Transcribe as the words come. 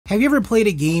Have you ever played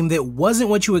a game that wasn't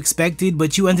what you expected,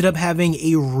 but you ended up having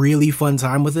a really fun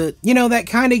time with it? You know, that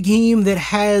kind of game that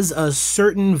has a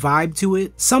certain vibe to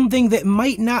it, something that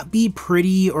might not be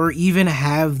pretty or even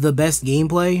have the best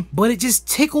gameplay, but it just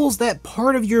tickles that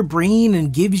part of your brain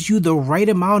and gives you the right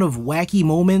amount of wacky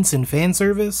moments and fan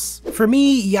service? For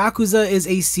me, Yakuza is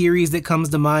a series that comes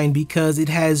to mind because it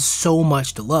has so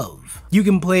much to love. You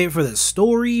can play it for the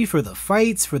story, for the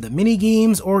fights, for the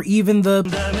minigames, or even the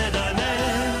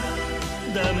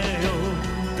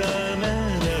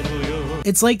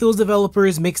It's like those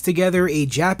developers mixed together a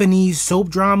Japanese soap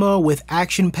drama with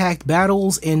action-packed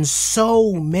battles and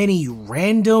so many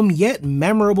random yet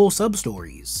memorable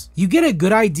sub-stories. You get a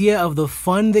good idea of the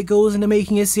fun that goes into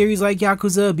making a series like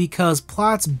Yakuza because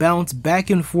plots bounce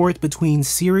back and forth between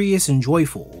serious and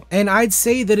joyful. And I'd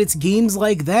say that it's games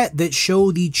like that that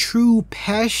show the true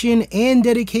passion and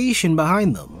dedication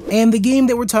behind them. And the game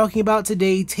that we're talking about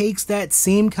today takes that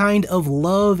same kind of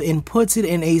love and puts it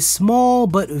in a small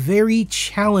but very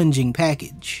challenging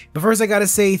package. But first I gotta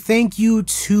say thank you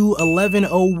to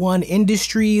 1101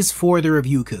 Industries for the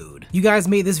review code. You guys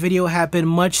made this video happen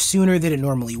much sooner than it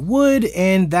normally would,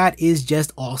 and that is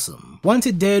just awesome.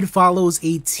 Wanted Dead follows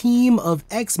a team of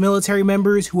ex-military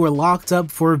members who are locked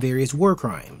up for various war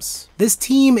crimes. This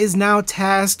team is now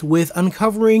tasked with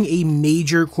uncovering a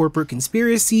major corporate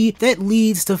conspiracy that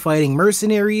leads to fighting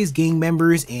mercenaries, gang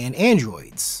members, and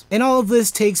androids. And all of this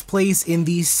takes place in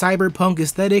the cyberpunk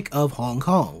aesthetic of Hong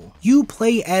Kong. You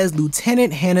play as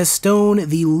Lieutenant Hannah Stone,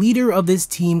 the leader of this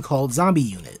team called Zombie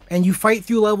Unit, and you fight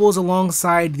through levels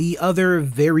alongside the other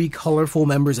very colorful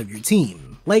members of your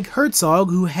team. Like Herzog,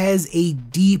 who has a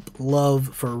deep love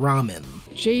for ramen.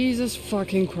 Jesus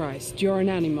fucking Christ, you're an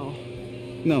animal.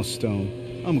 No,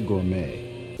 Stone, I'm a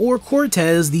gourmet. Or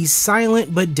Cortez, the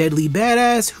silent but deadly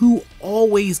badass who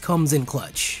always comes in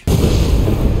clutch.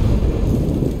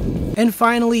 And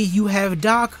finally, you have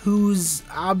Doc, who's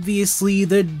obviously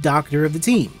the doctor of the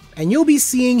team. And you'll be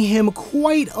seeing him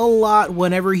quite a lot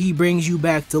whenever he brings you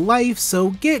back to life,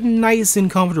 so get nice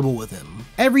and comfortable with him.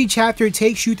 Every chapter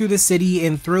takes you through the city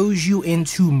and throws you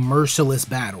into merciless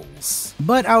battles.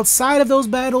 But outside of those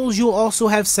battles, you'll also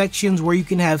have sections where you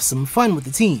can have some fun with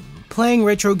the team. Playing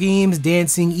retro games,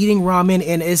 dancing, eating ramen,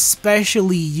 and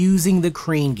especially using the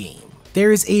crane game.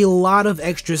 There's a lot of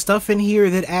extra stuff in here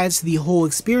that adds to the whole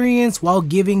experience while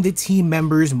giving the team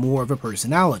members more of a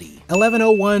personality.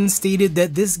 1101 stated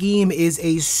that this game is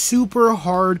a super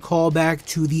hard callback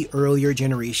to the earlier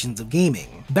generations of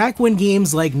gaming. Back when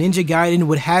games like Ninja Gaiden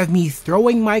would have me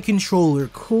throwing my controller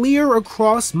clear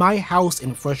across my house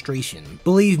in frustration.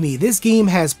 Believe me, this game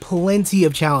has plenty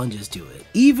of challenges to it.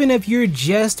 Even if you're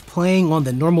just playing on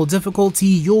the normal difficulty,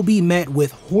 you'll be met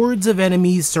with hordes of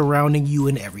enemies surrounding you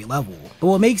in every level. But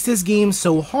what makes this game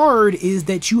so hard is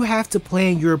that you have to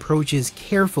plan your approaches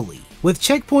carefully. With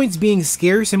checkpoints being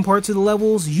scarce in parts of the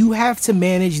levels, you have to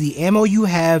manage the ammo you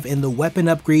have and the weapon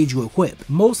upgrades you equip.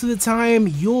 Most of the time,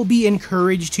 you'll be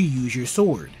encouraged to use your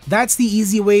sword. That's the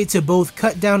easy way to both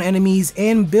cut down enemies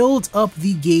and build up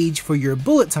the gauge for your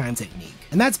bullet time technique.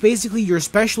 And that's basically your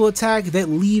special attack that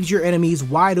leaves your enemies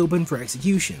wide open for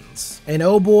executions. And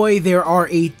oh boy, there are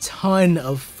a ton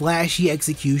of flashy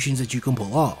executions that you can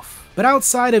pull off. But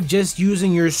outside of just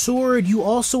using your sword, you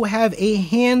also have a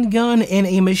handgun and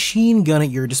a machine gun at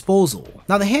your disposal.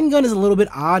 Now the handgun is a little bit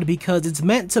odd because it's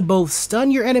meant to both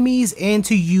stun your enemies and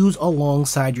to use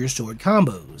alongside your sword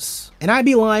combos. And I'd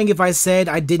be lying if I said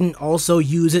I didn't also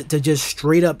use it to just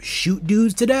straight up shoot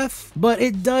dudes to death, but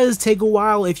it does take a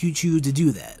while if you choose to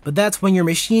do that. But that's when your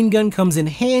machine gun comes in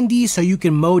handy so you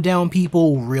can mow down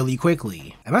people really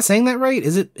quickly. Am I saying that right?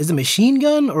 Is it a machine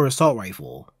gun or assault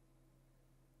rifle?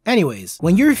 Anyways,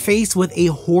 when you're faced with a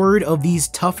horde of these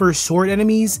tougher sword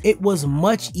enemies, it was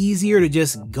much easier to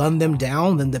just gun them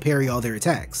down than to parry all their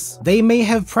attacks. They may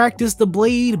have practiced the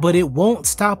blade, but it won't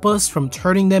stop us from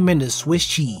turning them into Swiss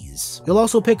cheese. You'll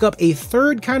also pick up a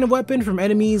third kind of weapon from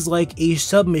enemies like a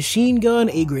submachine gun,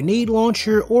 a grenade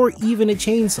launcher, or even a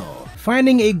chainsaw.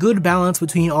 Finding a good balance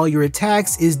between all your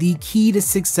attacks is the key to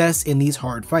success in these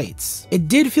hard fights. It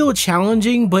did feel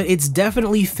challenging, but it's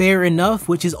definitely fair enough,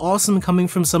 which is awesome coming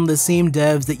from some of the same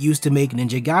devs that used to make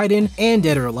Ninja Gaiden and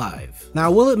Dead or Alive. Now I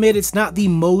will admit it's not the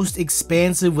most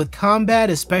expansive with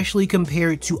combat, especially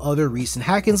compared to other recent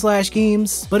hack and slash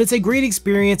games, but it's a great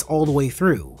experience all the way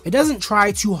through. It doesn't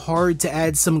try too hard to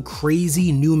add some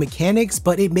crazy new mechanics,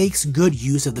 but it makes good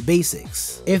use of the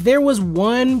basics. If there was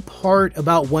one part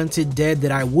about Wanted Dead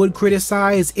that I would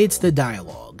criticize, it's the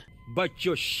dialogue. But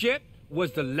your shit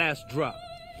was the last drop.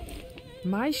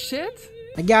 My shit?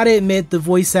 I gotta admit, the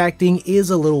voice acting is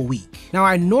a little weak. Now,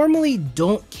 I normally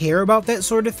don't care about that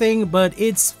sort of thing, but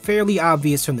it's fairly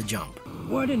obvious from the jump.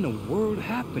 What in the world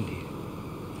happened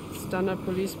here? Standard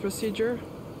police procedure,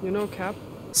 you know, Cap.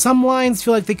 Some lines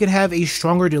feel like they could have a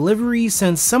stronger delivery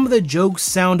since some of the jokes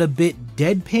sound a bit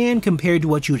deadpan compared to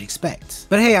what you would expect.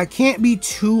 But hey, I can't be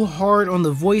too hard on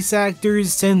the voice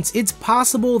actors since it's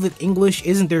possible that English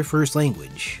isn't their first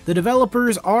language. The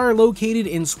developers are located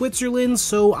in Switzerland,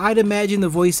 so I'd imagine the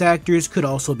voice actors could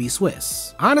also be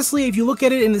Swiss. Honestly, if you look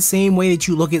at it in the same way that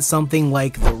you look at something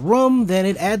like The Room, then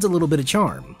it adds a little bit of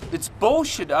charm. It's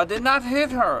bullshit. I did not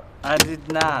hit her. I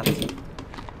did not.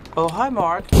 Oh, hi,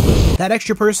 Mark. That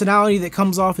extra personality that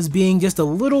comes off as being just a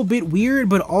little bit weird,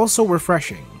 but also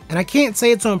refreshing. And I can't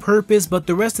say it's on purpose, but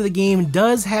the rest of the game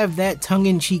does have that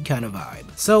tongue-in-cheek kind of vibe.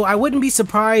 So I wouldn't be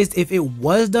surprised if it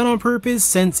was done on purpose,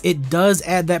 since it does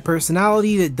add that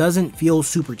personality that doesn't feel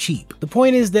super cheap. The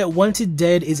point is that Wanted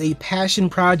Dead is a passion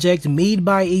project made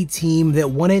by a team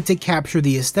that wanted to capture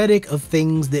the aesthetic of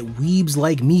things that weebs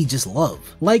like me just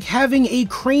love. Like having a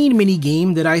crane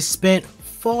minigame that I spent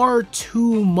far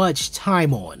too much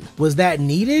time on. Was that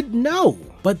needed? No.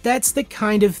 But that's the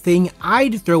kind of thing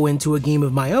I'd throw into a game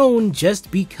of my own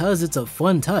just because it's a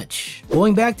fun touch.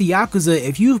 Going back to Yakuza,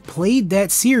 if you've played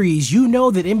that series, you know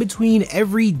that in between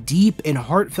every deep and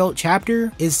heartfelt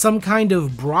chapter is some kind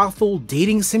of brothel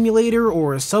dating simulator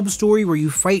or a sub-story where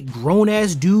you fight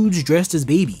grown-ass dudes dressed as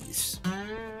babies.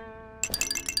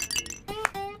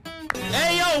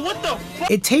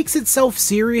 It takes itself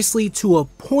seriously to a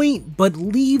point, but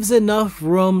leaves enough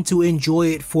room to enjoy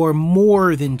it for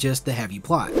more than just the heavy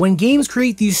plot. When games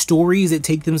create these stories that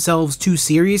take themselves too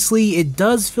seriously, it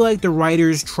does feel like the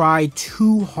writers try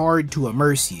too hard to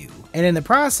immerse you. And in the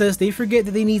process, they forget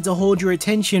that they need to hold your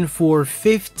attention for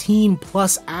 15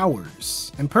 plus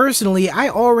hours. And personally, I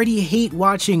already hate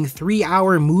watching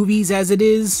 3-hour movies as it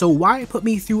is, so why put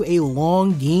me through a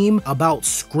long game about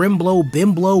Scrimblow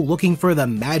Bimblow looking for the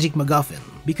magic MacGuffin?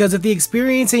 Because if the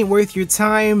experience ain't worth your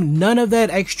time, none of that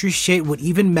extra shit would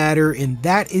even matter, and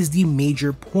that is the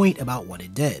major point about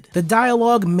Wanted Dead. The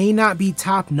dialogue may not be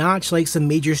top notch like some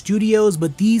major studios,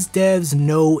 but these devs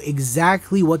know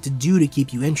exactly what to do to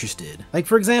keep you interested. Like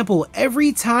for example,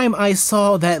 every time I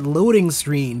saw that loading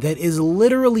screen that is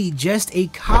literally just a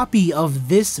copy of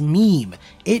this meme,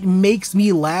 it makes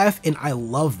me laugh, and I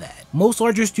love that. Most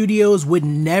larger studios would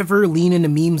never lean into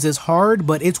memes as hard,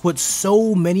 but it's what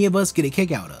so many of us get a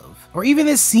kick out of. Or even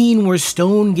this scene where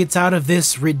Stone gets out of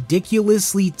this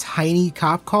ridiculously tiny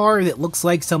cop car that looks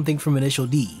like something from Initial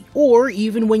D. Or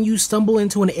even when you stumble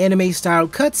into an anime-style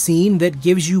cutscene that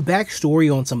gives you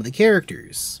backstory on some of the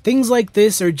characters. Things like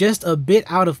this are just a bit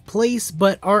out of place,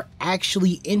 but are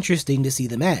actually interesting to see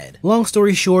them add. Long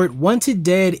story short, Wanted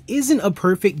Dead isn't a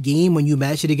perfect game when you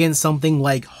match it against something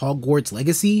like Hogwarts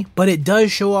Legacy, but it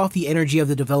does show off the energy of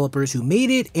the developers who made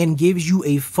it and gives you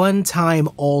a fun time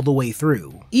all the way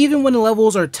through. Even when the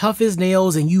levels are tough as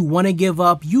nails and you want to give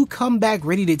up, you come back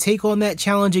ready to take on that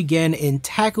challenge again and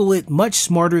tackle it much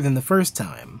smarter than the first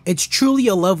time. It's truly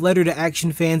a love letter to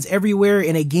action fans everywhere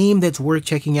and a game that's worth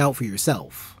checking out for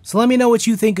yourself. So let me know what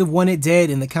you think of Wanted Dead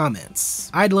in the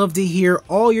comments. I'd love to hear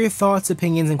all your thoughts,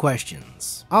 opinions, and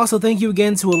questions. Also, thank you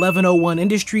again to 1101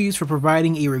 Industries for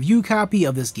providing a review copy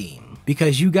of this game,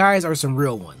 because you guys are some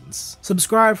real ones.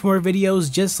 Subscribe for more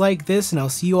videos just like this, and I'll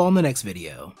see you all in the next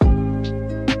video.